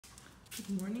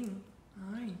Good morning.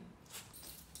 Hi.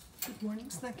 Good morning,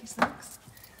 snacky snacks.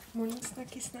 Morning,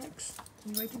 snacky snacks.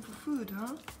 You waiting for food,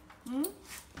 huh?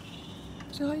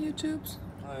 So hi, YouTubes.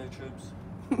 Hi, YouTubes.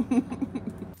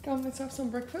 Come, let's have some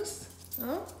breakfast.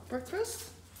 Huh?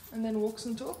 Breakfast? And then walks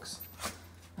and talks.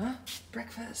 Huh?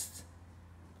 Breakfast.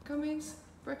 Come, Beans.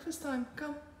 Breakfast time.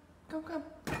 Come. Come, come.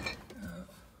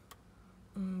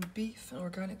 Beef and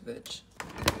organic veg.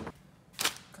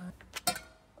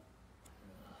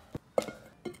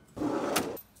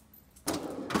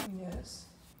 Yes.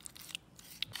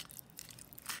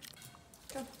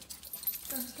 Come.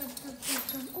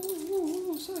 Come.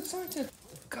 Oh, so excited.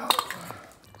 Go.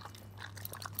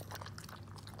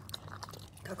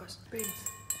 Cocos.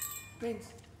 Beans.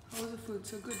 How was the food?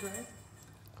 So good, right?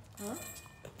 Huh?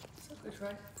 So good,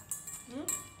 right?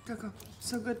 Coco.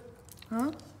 So good.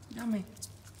 Huh? Yummy.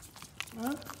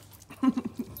 Huh?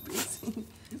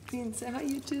 Beans. Say hi,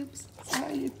 YouTubes. Say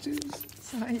hi, YouTubes.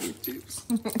 Say hi, YouTubes.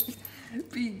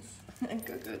 Beans and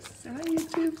Cocos. Say hi,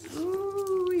 YouTubes.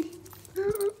 Ooh.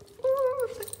 Ooh.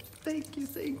 Thank you.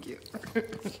 Say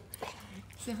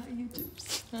hi,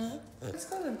 YouTubes. Huh? Let's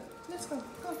go then. Let's go.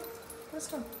 Go. Let's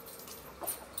go.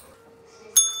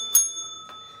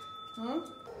 Huh?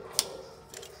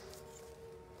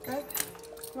 Okay.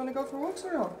 You want to go for walks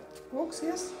or not? Walks,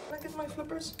 yes? Can I get my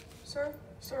flippers? Sir,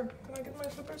 can I get my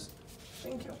flippers?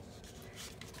 Thank you.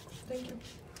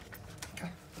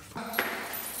 Okay.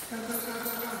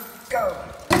 Go.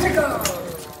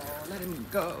 Let him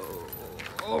go.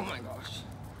 Oh my gosh.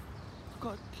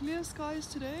 Got clear skies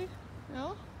today.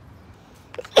 Yeah?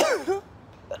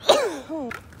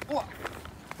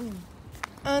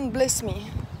 And bless me.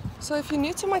 So if you're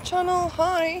new to my channel,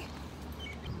 hi.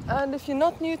 And if you're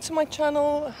not new to my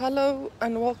channel, hello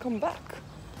and welcome back.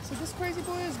 So this crazy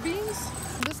boy is Beans.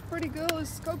 This pretty girl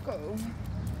is Coco.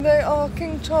 They are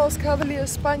King Charles Cavalier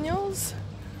Spaniels.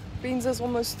 Beans is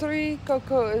almost 3.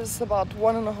 Coco is about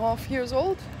 1.5 years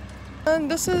old. And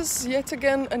this is yet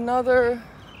again another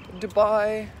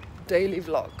Dubai daily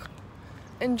vlog.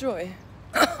 Enjoy.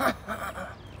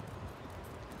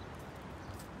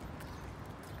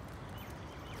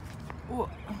 Whoa.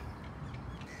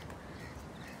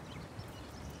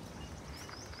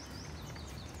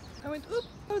 I went, oop,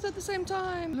 both at the same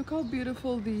time. Look how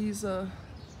beautiful these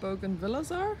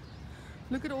bougainvillas are.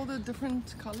 Look at all the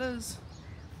different colors.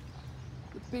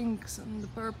 The pinks and the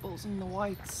purples and the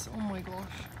whites. Oh my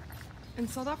gosh. In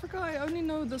South Africa, I only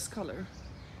know this color.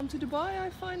 Come to Dubai, I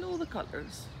find all the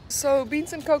colors. So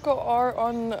Beans and Coco are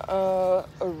on a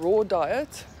raw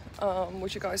diet,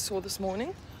 which you guys saw this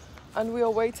morning. And we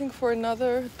are waiting for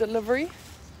another delivery.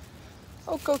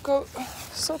 Oh, Coco,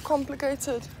 so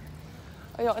complicated.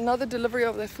 Yeah, another delivery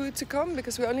of their food to come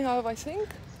because we only have, I think,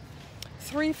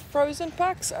 3 frozen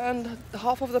packs and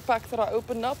half of the pack that I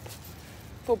opened up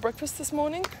for breakfast this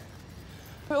morning.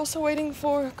 We're also waiting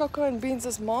for Coco and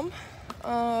Beans' mom.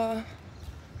 So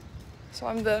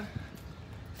I'm the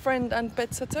friend and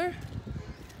pet sitter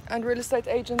and real estate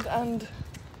agent and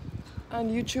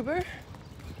YouTuber.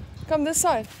 Come this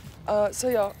side. So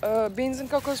yeah, Beans and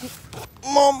Coco's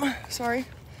mom,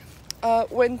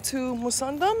 went to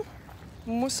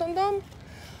Musandam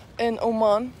in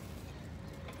Oman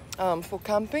for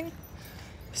camping.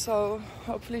 So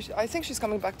hopefully, I think she's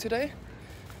coming back today.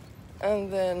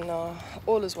 And then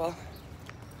all is well.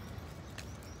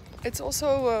 It's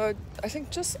also, I think,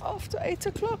 just after 8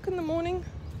 o'clock in the morning.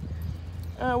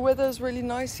 Weather's really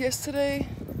nice. Yesterday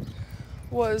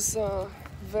was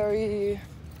very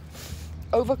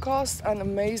overcast and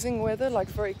amazing weather, like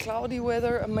very cloudy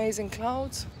weather, amazing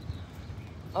clouds.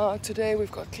 Today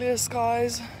we've got clear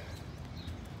skies.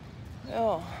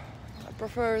 Yeah, I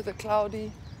prefer the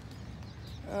cloudy.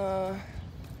 How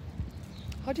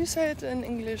do you say it in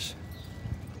English?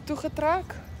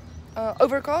 Toegetrek?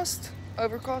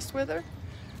 Overcast weather.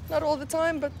 Not all the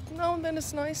time, but now and then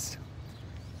it's nice.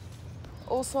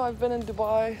 Also, I've been in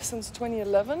Dubai since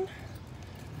 2011.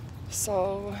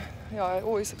 So, yeah, I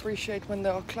always appreciate when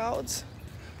there are clouds,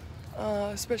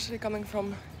 especially coming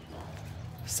from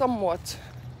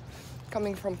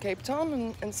Cape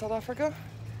Town in South Africa.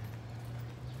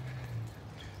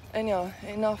 And yeah,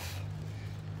 enough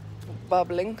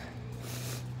babbling.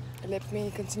 Let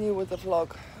me continue with the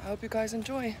vlog. I hope you guys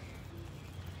enjoy.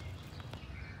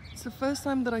 It's the first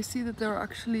time that I see that there are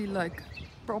actually like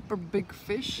proper big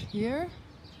fish here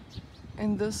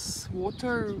in this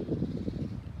water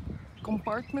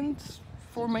compartment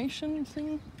formation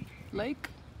thing, lake.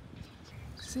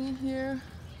 See here,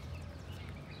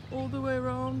 all the way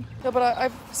around. Yeah, but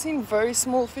I've seen very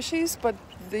small fishies, but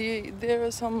there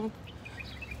are some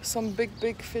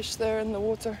big fish there in the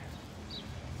water,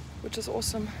 which is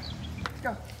awesome.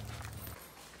 Go.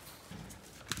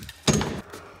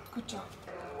 Good job.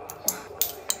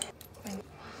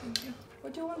 Thank you.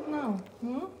 What do you want now?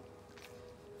 Hmm?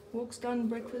 Walk's done,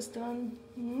 breakfast done.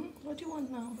 Hmm? What do you want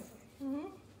now? Hmm?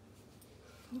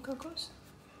 Cocos?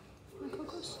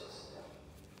 Cocos?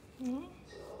 Hmm?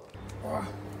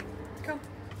 Come.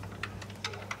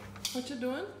 What you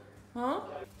doing? Huh?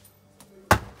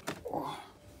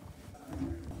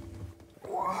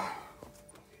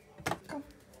 Come.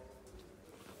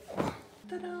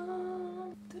 Ta-da!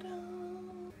 Ta-da!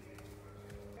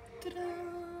 Ta-da!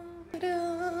 Ta-da!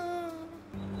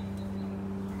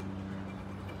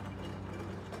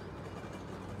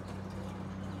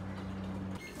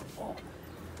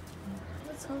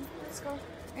 Let's go. Let's go.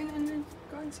 In.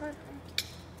 Go inside.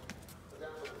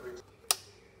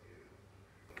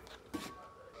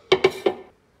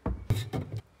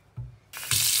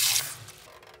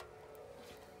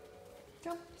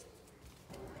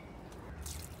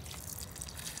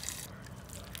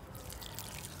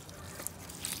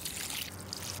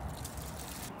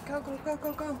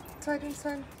 Go. Go.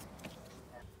 Inside.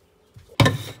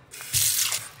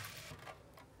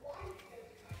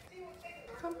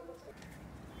 Come.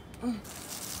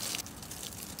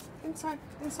 Inside.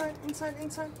 This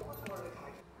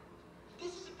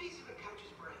is a piece of a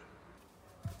couch's brain.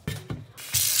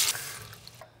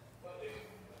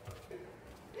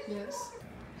 Yes.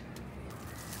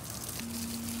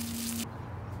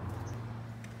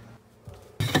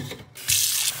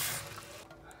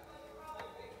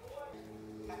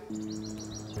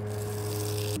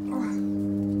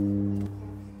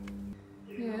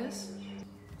 Yes.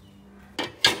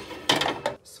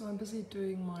 So I'm busy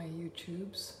doing my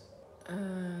YouTubes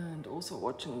and also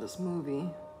watching this movie.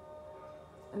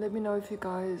 And let me know if you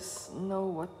guys know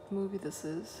what movie this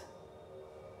is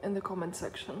in the comment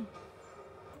section.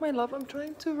 My love, I'm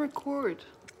trying to record.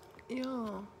 Yeah,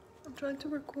 I'm trying to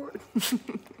record.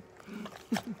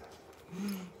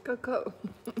 Coco.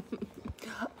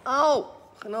 Ow!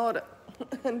 Genade.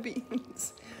 And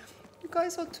beans. You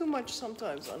guys are too much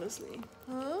sometimes, honestly.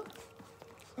 Huh?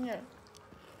 Yeah.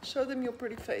 Show them your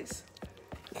pretty face.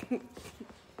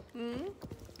 Hmm?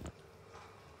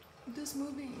 This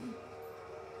movie.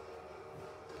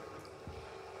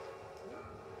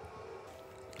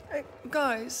 Hey,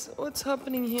 guys, what's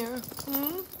happening here?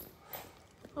 Hmm?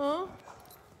 Huh?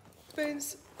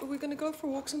 Babes, we're gonna go for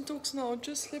walks and talks now.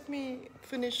 Just let me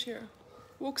finish here.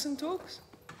 Walks and talks?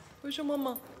 Where's your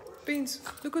mama? Beans,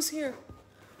 look who's here.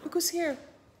 Look who's here.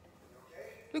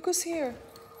 Look who's here.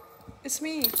 It's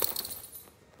me.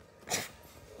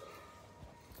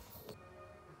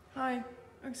 Hi,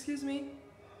 excuse me.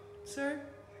 Sir?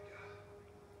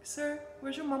 Sir,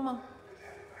 where's your mama?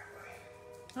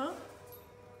 Huh?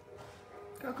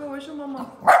 Coco, where's your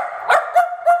mama?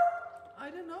 I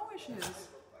don't know where she is.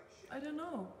 I don't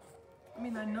know. I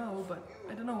mean, I know, but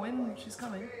I don't know when she's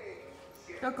coming.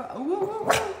 Coco, ooh.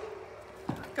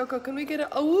 Coco, can we get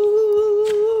a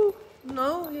ooh?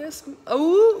 No? Yes?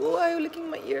 Ooh, are you licking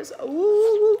my ears?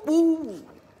 Ooh, ooh.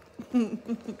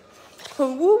 Ooh,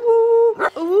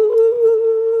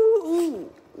 ooh,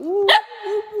 ooh,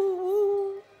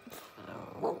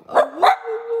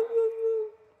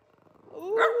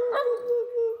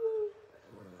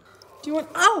 do you want?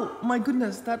 Ow! My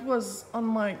goodness, that was on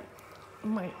my,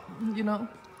 you know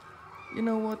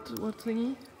what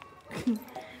thingy?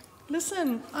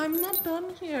 Listen, I'm not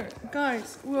done here,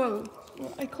 guys. Whoa,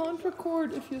 I can't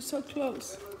record if you're so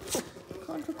close.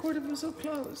 Can't record if you're so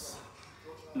close.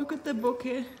 Look at the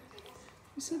bouquet.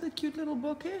 You see the cute little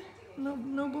bouquet? No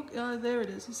bouquet. There it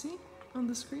is. You see on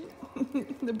the screen?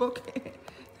 The bouquet.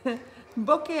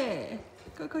 Bouquet.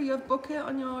 Coco, you have bouquet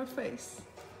on your face.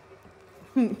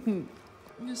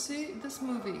 You see this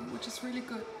movie, which is really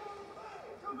good.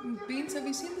 Beans, have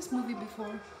you seen this movie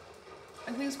before?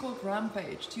 I think it's called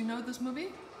Rampage. Do you know this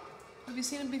movie? Have you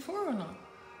seen it before or not?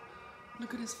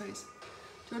 Look at his face.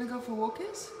 Do you want to go for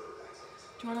walkies?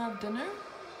 Do you want to have dinner?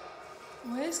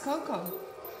 Where's Coco?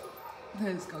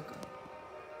 There's Coco.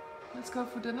 Let's go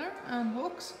for dinner and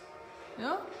walks.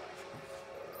 Yeah?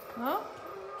 Huh?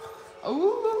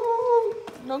 Oh!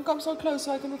 Don't come so close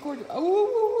so I can record you. Oh!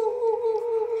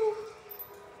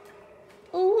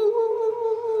 Oh!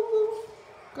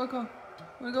 Coco,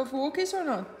 wanna go for walkies or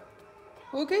not?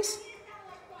 Walkies?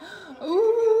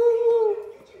 Oh!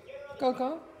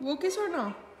 Coco, walkies or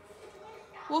no?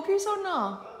 Walkies or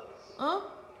no? Huh?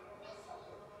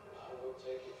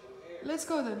 Let's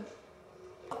go then.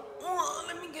 Oh,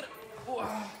 let me get it.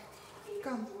 Oh.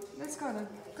 Come, let's go then.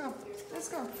 Come, let's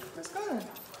go. Let's go then.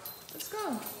 Let's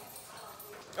go.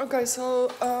 Okay,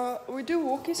 so we do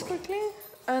walkies quickly,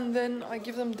 and then I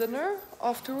give them dinner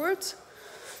afterwards.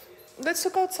 Let's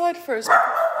look outside first.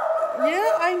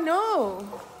 Yeah, I know.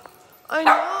 I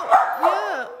know.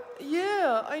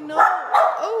 Yeah, I know.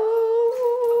 Oh.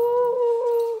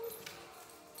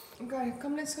 Okay,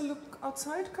 come, let's go look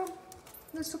outside. Come.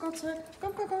 Let's look outside.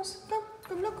 Come, Cocos.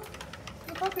 Come look.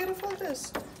 Look how beautiful it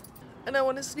is. And I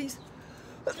want to sneeze.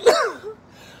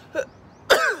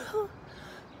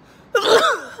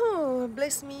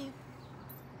 Bless me.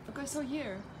 Okay, so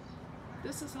here.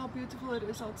 This is how beautiful it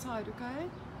is outside, okay?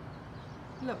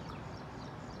 Look.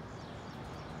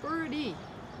 Pretty.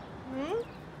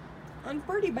 And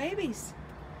pretty babies.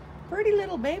 Pretty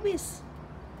little babies.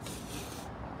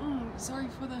 Sorry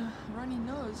for the runny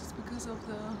nose. It's because of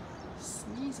the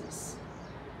sneezes.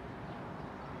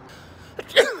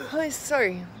 Oh,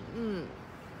 sorry.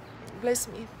 Bless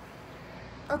me.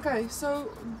 Okay, so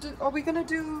are we gonna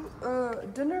do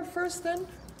dinner first then?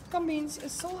 Come, Beans.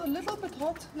 It's still a little bit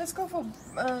hot. Let's go for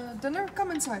dinner.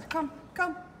 Come inside. Come.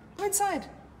 Go inside.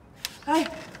 Hi,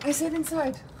 I said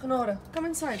inside. Genade, come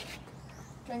inside.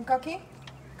 Klein kakkie,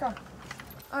 come.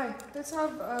 Hi, let's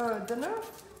have dinner.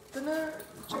 Dinner,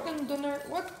 chicken dinner.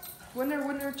 What?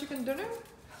 Winner, chicken dinner?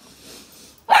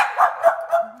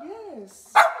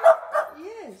 Yes.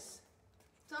 Yes.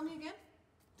 Tell me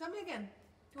again.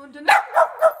 You want dinner?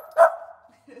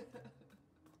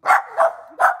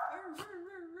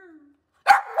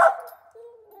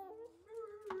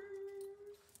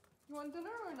 You want dinner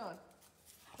or not?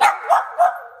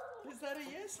 Is that a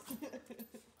yes?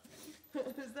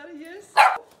 Is that a yes?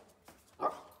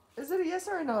 Is it a yes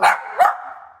or a no?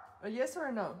 A yes or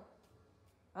a no?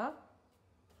 Huh?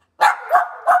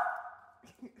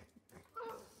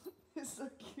 It's so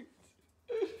cute.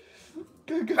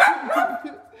 Coco.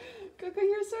 Coco,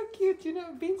 you're so cute. You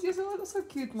know, Beans, you're so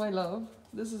cute, my love.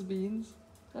 This is Beans.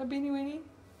 Beanie Weenie.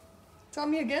 Tell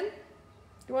me again.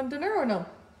 You want dinner or no?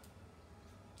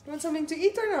 You want something to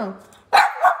eat or no?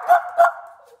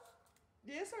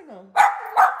 Yes or no?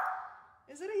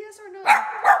 Is it a yes or no?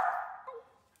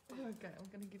 Okay, I'm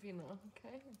gonna give you no.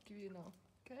 Okay, I'll give you no.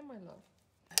 Okay, my love.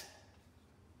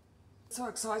 So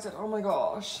excited. Oh my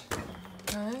gosh.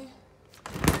 Okay,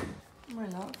 my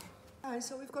love. Alright,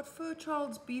 so we've got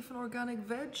Fairchild's beef and organic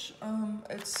veg.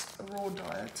 It's a raw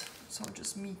diet, so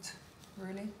just meat,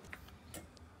 really.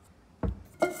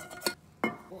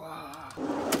 Wow.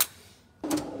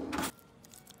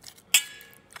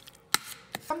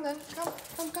 Come then, come.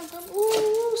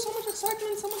 Ooh, so much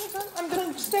excitement, I'm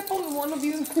gonna step on one of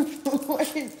you.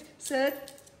 Wait,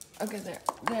 sit. Okay,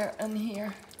 there, and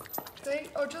here. They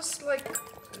are just like,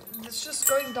 it's just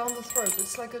going down the throat.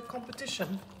 It's like a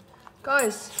competition.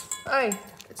 Guys, hey,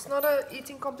 it's not a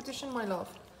eating competition, my love.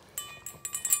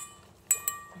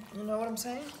 You know what I'm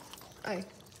saying? Hey.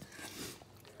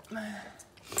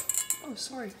 Oh,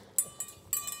 sorry.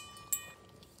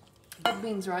 That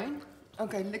Beans, right?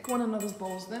 Okay, lick one another's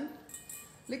bowls then.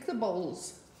 Lick the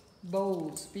bowls.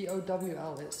 Bowls,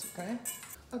 B-O-W-L-S, okay?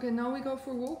 Okay, now we go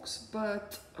for walks,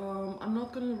 but I'm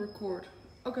not gonna record.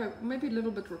 Okay, maybe a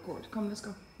little bit record. Come, let's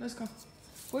go.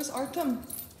 Where's Artem?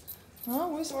 Huh?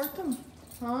 Where's Artem?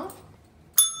 Huh?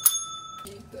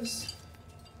 Eat this.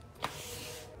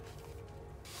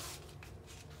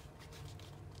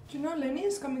 Do you know Lenny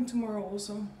is coming tomorrow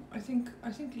also? I think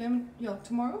Lemon, yeah,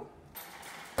 tomorrow?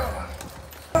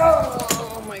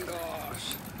 Oh my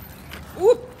gosh.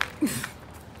 Whoop!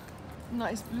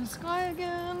 Nice blue sky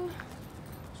again.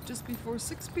 It's just before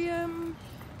 6 p.m.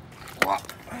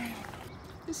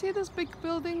 You see this big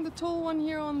building, the tall one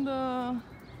here on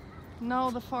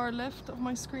the far left of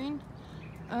my screen?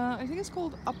 I think it's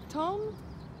called Uptown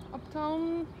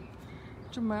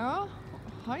Jumeirah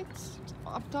Heights,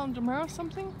 Uptown Jumeirah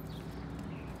something.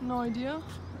 No idea.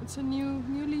 It's a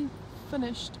newly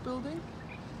finished building.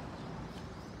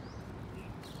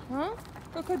 Huh?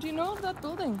 Coco, do you know of that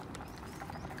building?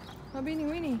 Beanie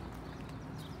Weenie.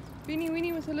 Beanie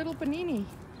Weenie with a little panini.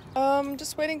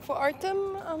 Just waiting for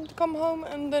Artem to come home,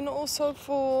 and then also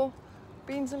for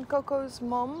Beans and Coco's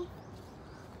mom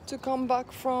to come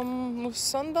back from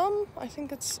Musandam. I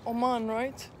think it's Oman,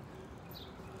 right?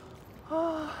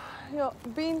 Yeah,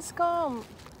 Beans, come.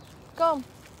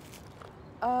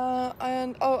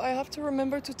 And I have to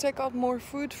remember to take out more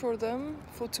food for them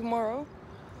for tomorrow,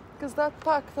 because that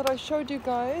pack that I showed you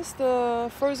guys, the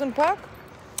frozen pack,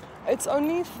 it's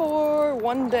only for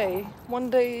one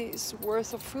day's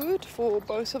worth of food for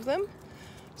both of them.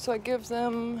 So I give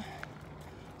them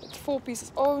 4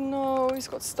 pieces. Oh no, he's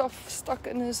got stuff stuck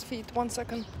in his feet. 1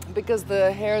 second. Because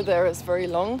the hair there is very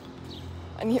long,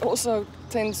 and he also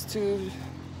tends to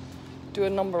do a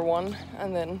number 1,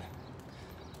 and then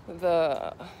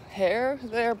the hair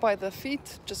there by the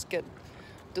feet just get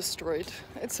destroyed.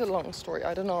 It's a long story.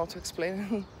 I don't know how to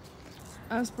explain.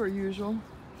 As per usual.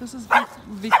 This is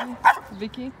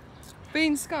Vicky.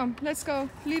 Beans, come. Let's go.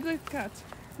 Leave the cat.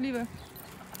 Leave her.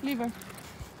 Leave her.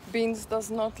 Beans does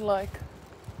not like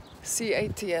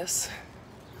CATS.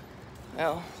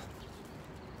 Well,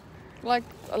 like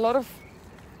a lot of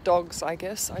dogs, I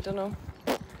guess. I don't know.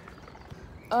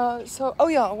 Oh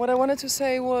yeah, what I wanted to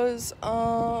say was,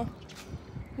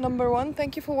 number one,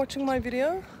 thank you for watching my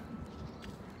video.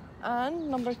 And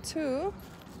number two,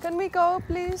 can we go,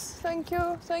 please? Thank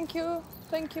you, thank you,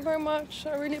 thank you very much.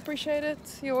 I really appreciate it,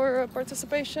 your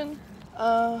participation.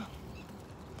 What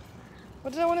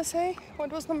did I want to say?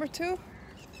 What was number two?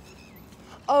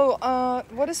 Oh,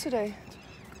 what is today?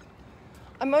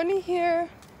 I'm only here,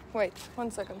 wait, 1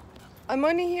 second. I'm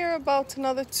only here about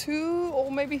another 2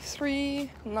 or maybe 3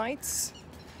 nights.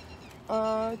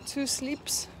 2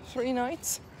 sleeps, 3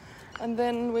 nights. And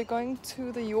then we're going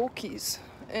to the Yorkies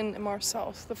in MR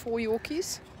South, the 4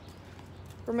 Yorkies.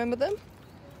 Remember them?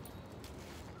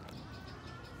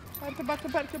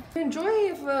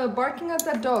 Enjoy barking at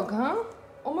that dog, huh?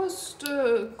 Almost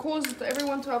caused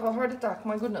everyone to have a heart attack,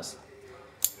 my goodness.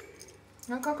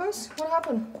 Now, Cocos, what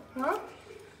happened? Huh?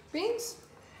 Beans?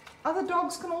 Other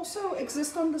dogs can also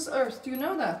exist on this earth. Do you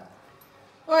know that?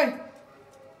 Oi!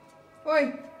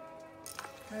 Oi!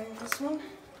 Okay, this one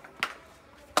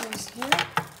goes here.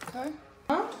 Okay.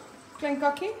 Huh? Klein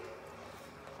kakkie?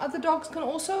 Other dogs can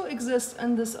also exist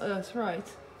on this earth, right?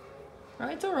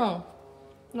 Right or wrong?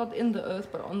 Not in the earth,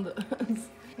 but on the earth.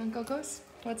 En Cocos,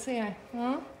 wat sê jy?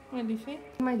 Huh? My liefie?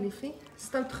 My liefie?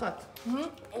 Stout gat.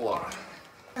 Oh.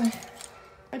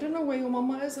 I don't know where your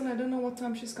mama is and I don't know what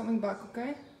time she's coming back,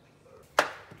 okay?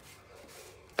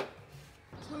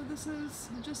 So this is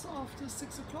just after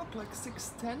 6 o'clock, like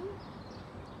 6:10,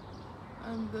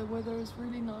 and the weather is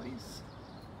really nice,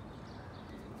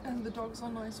 and the dogs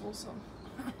are nice also.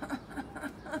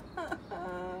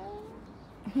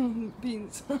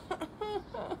 Beans.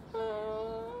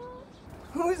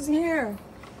 Who's here?